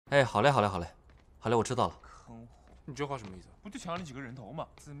哎，好嘞，好嘞，好嘞，好嘞，我知道了。坑货！你这话什么意思？不就抢了你几个人头吗？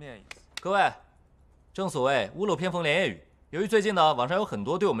字面意思。各位，正所谓屋漏偏逢连夜雨。由于最近呢，网上有很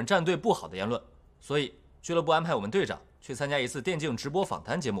多对我们战队不好的言论，所以俱乐部安排我们队长去参加一次电竞直播访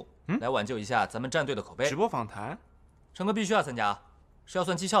谈节目，来挽救一下咱们战队的口碑。直播访谈，成哥必须要参加，是要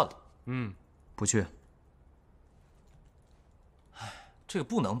算绩效的。不去。哎，这个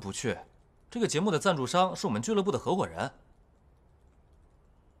不能不去。这个节目的赞助商是我们俱乐部的合伙人。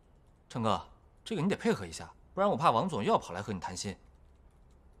成哥，这个你得配合一下，不然我怕王总又要跑来和你谈心。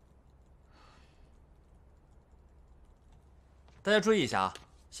大家注意一下啊，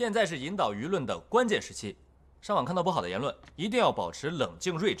现在是引导舆论的关键时期，上网看到不好的言论，一定要保持冷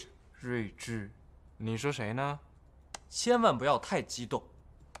静睿智。睿智，你说谁呢？千万不要太激动，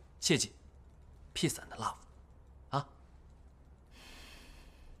切记 ，peace and love， 啊。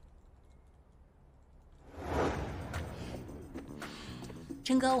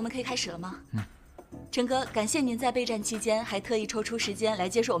陈哥，我们可以开始了吗？陈哥，感谢您在备战期间还特意抽出时间来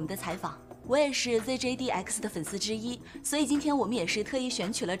接受我们的采访。我也是 ZJDX 的粉丝之一，所以今天我们也是特意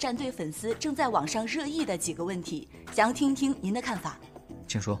选取了战队粉丝正在网上热议的几个问题，想要听听您的看法。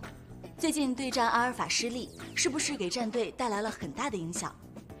请说。最近对战阿尔法失利，是不是给战队带来了很大的影响？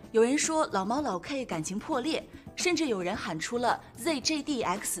有人说老毛老 K 感情破裂，甚至有人喊出了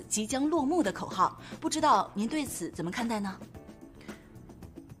ZJDX 即将落幕的口号，不知道您对此怎么看待呢？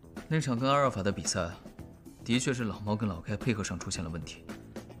那场跟阿尔法的比赛，的确是老毛跟老 K 配合上出现了问题，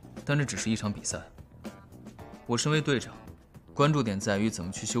但这只是一场比赛。我身为队长，关注点在于怎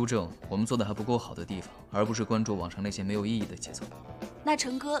么去修正我们做的还不够好的地方，而不是关注网上那些没有意义的节奏。那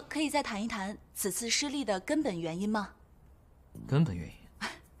陈哥可以再谈一谈此次失利的根本原因吗？根本原因，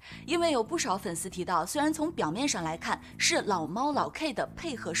因为有不少粉丝提到，虽然从表面上来看是老猫老 K 的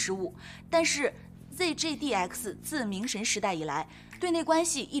配合失误，但是 ZJDX 自明神时代以来，队内关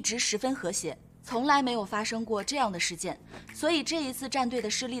系一直十分和谐，从来没有发生过这样的事件。所以这一次战队的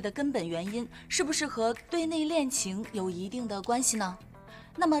失利的根本原因，是不是和队内恋情有一定的关系呢？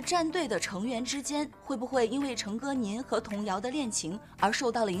那么战队的成员之间会不会因为成哥您和童瑶的恋情而受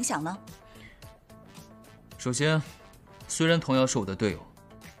到了影响呢？首先，虽然童瑶是我的队友，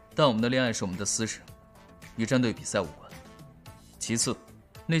但我们的恋爱是我们的私事，与战队比赛无关。其次，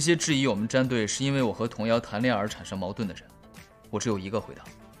那些质疑我们战队是因为我和童瑶谈恋爱而产生矛盾的人，我只有一个回答：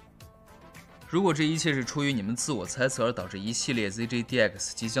如果这一切是出于你们自我猜测而导致一系列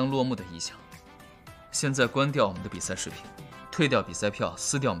ZJDX 即将落幕的臆想，现在关掉我们的比赛视频，退掉比赛票，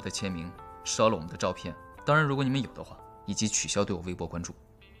撕掉我们的签名，烧了我们的照片，当然如果你们有的话，以及取消对我微博关注。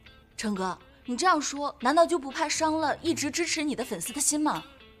成哥，你这样说，难道就不怕伤了一直支持你的粉丝的心吗？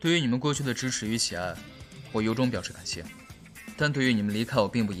对于你们过去的支持与喜爱，我由衷表示感谢。但对于你们离开我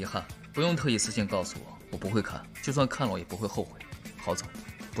并不遗憾，不用特意私信告诉我，我不会看，就算看了我也不会后悔。好走，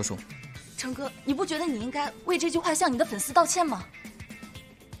不送。成哥，你不觉得你应该为这句话向你的粉丝道歉吗？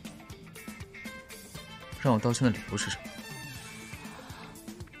让我道歉的理由是什么？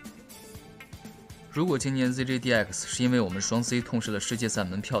如果今年 ZJDX 是因为我们双 C 痛失了世界赛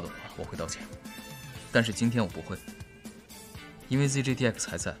门票的话，我会道歉。但是今天我不会，因为 ZJDX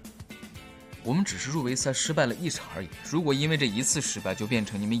还在。我们只是入围赛失败了一场而已。如果因为这一次失败就变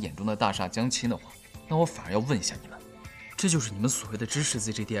成你们眼中的大厦将倾的话，那我反而要问一下你们，这就是你们所谓的支持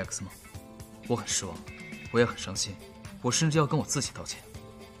ZJDX 吗？我很失望，我也很伤心，我甚至要跟我自己道歉。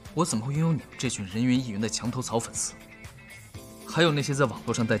我怎么会拥有你们这群人云亦云的墙头草粉丝？还有那些在网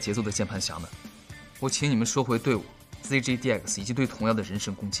络上带节奏的键盘侠们，我请你们收回对我 ZJDX 以及对童谣的人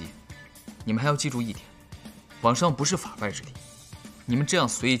身攻击。你们还要记住一点，网上不是法外之地，你们这样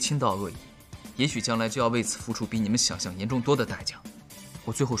随意倾倒恶意，也许将来就要为此付出比你们想象严重多的代价。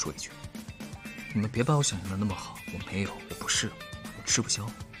我最后说一句，你们别把我想象的那么好，我没有，我不是，我吃不消。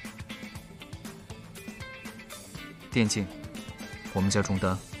电竞，我们家中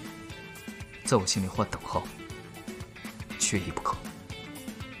单，在我心里画等号，缺一不可。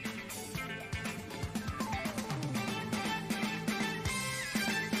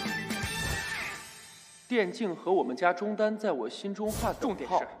电竞和我们家中单在我心中画等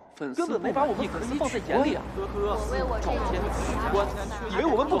号，粉丝根本没把我们粉丝放在眼里啊！呵呵，照片取关，以为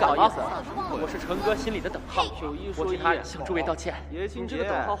我们不敢吗？我是成哥心里的等号，我替他向诸位道歉。你这个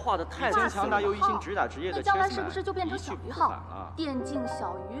等号画的太坚强，那又一心只打职业的，那将来是不是就变成小鱼号？电竞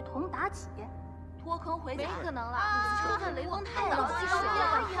小鱼同妲己，脱坑回没可能了！就算雷锋太冷，即使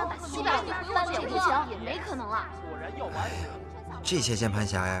700你回我这不行，也没可能了。果然要玩。这些键盘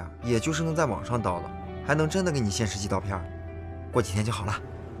侠呀，也就是能在网上叨叨，还能真的给你现实寄刀片，过几天就好了。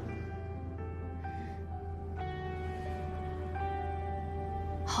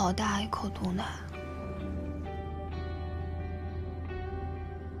好大一口毒奶。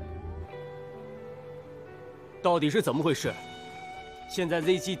到底是怎么回事？现在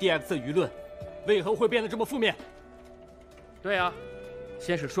ZGDX 的舆论为何会变得这么负面？对啊，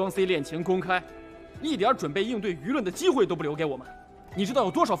先是双 C 恋情公开，一点准备应对舆论的机会都不留给我们。你知道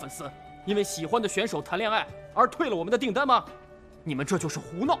有多少粉丝因为喜欢的选手谈恋爱而退了我们的订单吗？你们这就是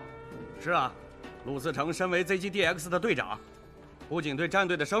胡闹！是啊，陆思成身为 ZGDX 的队长，不仅对战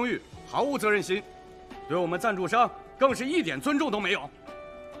队的声誉毫无责任心，对我们赞助商更是一点尊重都没有。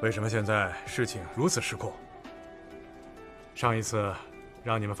为什么现在事情如此失控？上一次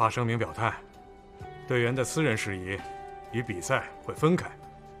让你们发声明表态，队员的私人事宜与比赛会分开，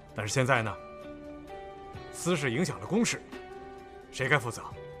但是现在呢？私事影响了公事，谁该负责？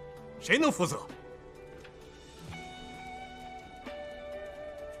谁能负责？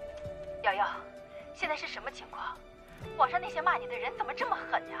瑶瑶，现在是什么情况？网上那些骂你的人怎么这么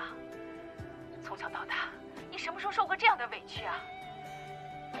狠呀？从小到大，你什么时候受过这样的委屈啊？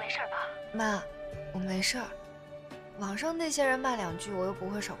没事吧？妈，我没事儿。网上那些人骂2句，我又不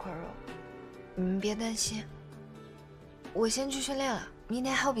会少块肉。你们别担心。我先去训练了，明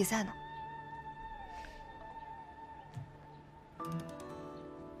天还有比赛呢。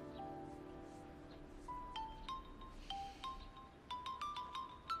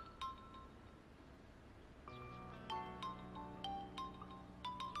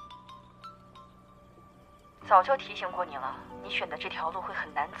早就提醒过你了，你选的这条路会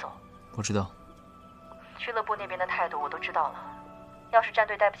很难走。我知道。俱乐部那边的态度我都知道了，要是战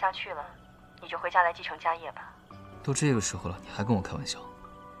队待不下去了，你就回家来继承家业吧。都这个时候了，你还跟我开玩笑？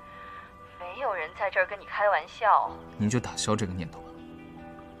没有人在这儿跟你开玩笑。你就打消这个念头吧。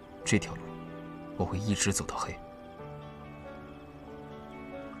这条路，我会一直走到黑。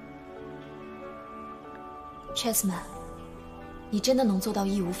Chessman， 你真的能做到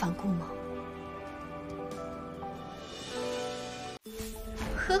义无反顾吗？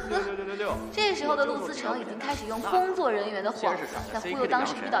呵呵，这时候的陆思成已经开始用工作人员的谎言在忽悠当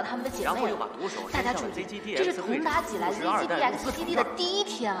时遇到他们的姐妹了。大家注意，这是佟妲己来 ZGDX 基地的第1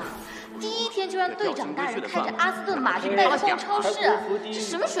天啊！第1天就让队长大人开着阿斯顿马丁带着逛超市，这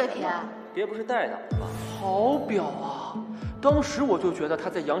什么水平啊？别不是带的吧？好表啊！当时我就觉得他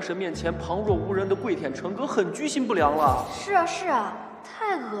在杨神面前旁若无人的跪舔成哥很居心不良了。是啊是啊，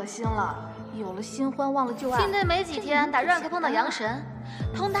太恶心了！有了新欢忘了旧爱。进队没几天，打 rank 碰到杨神。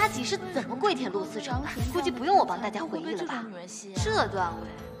佟妲己是怎么跪舔陆思成的？估计不用我帮大家回忆了吧？这段位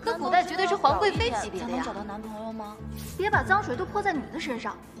搁古代绝对是皇贵妃级别的呀！找到男朋友吗？别把脏水都泼在你的身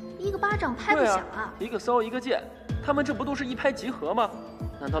上，一个巴掌拍不响啊！一个骚一个贱，他们这不都是一拍即合吗？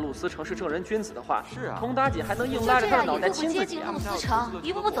难道陆思成是正人君子的话，佟妲己还能硬拉着他的脑袋亲自己？陆思成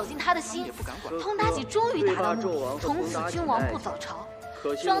一步步走进他的心，佟妲己终于达到目的，从此君王不早朝。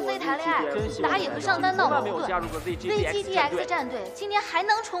双 C 谈恋爱，打野和上单闹矛盾。ZGDX 战队今年还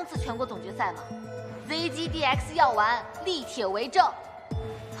能冲刺全国总决赛吗 ？ZGDX 要完，立铁为证。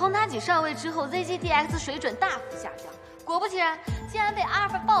佟妲己上位之后 ，ZGDX 水准大幅下降。果不其然，竟然被阿尔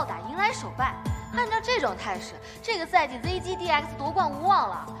法暴打，迎来首败。按照这种态势，这个赛季 ZGDX 夺冠无望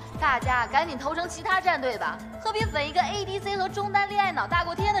了。大家赶紧投诚其他战队吧，何必粉一个 ADC 和中单恋爱脑大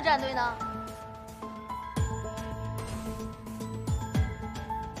过天的战队呢？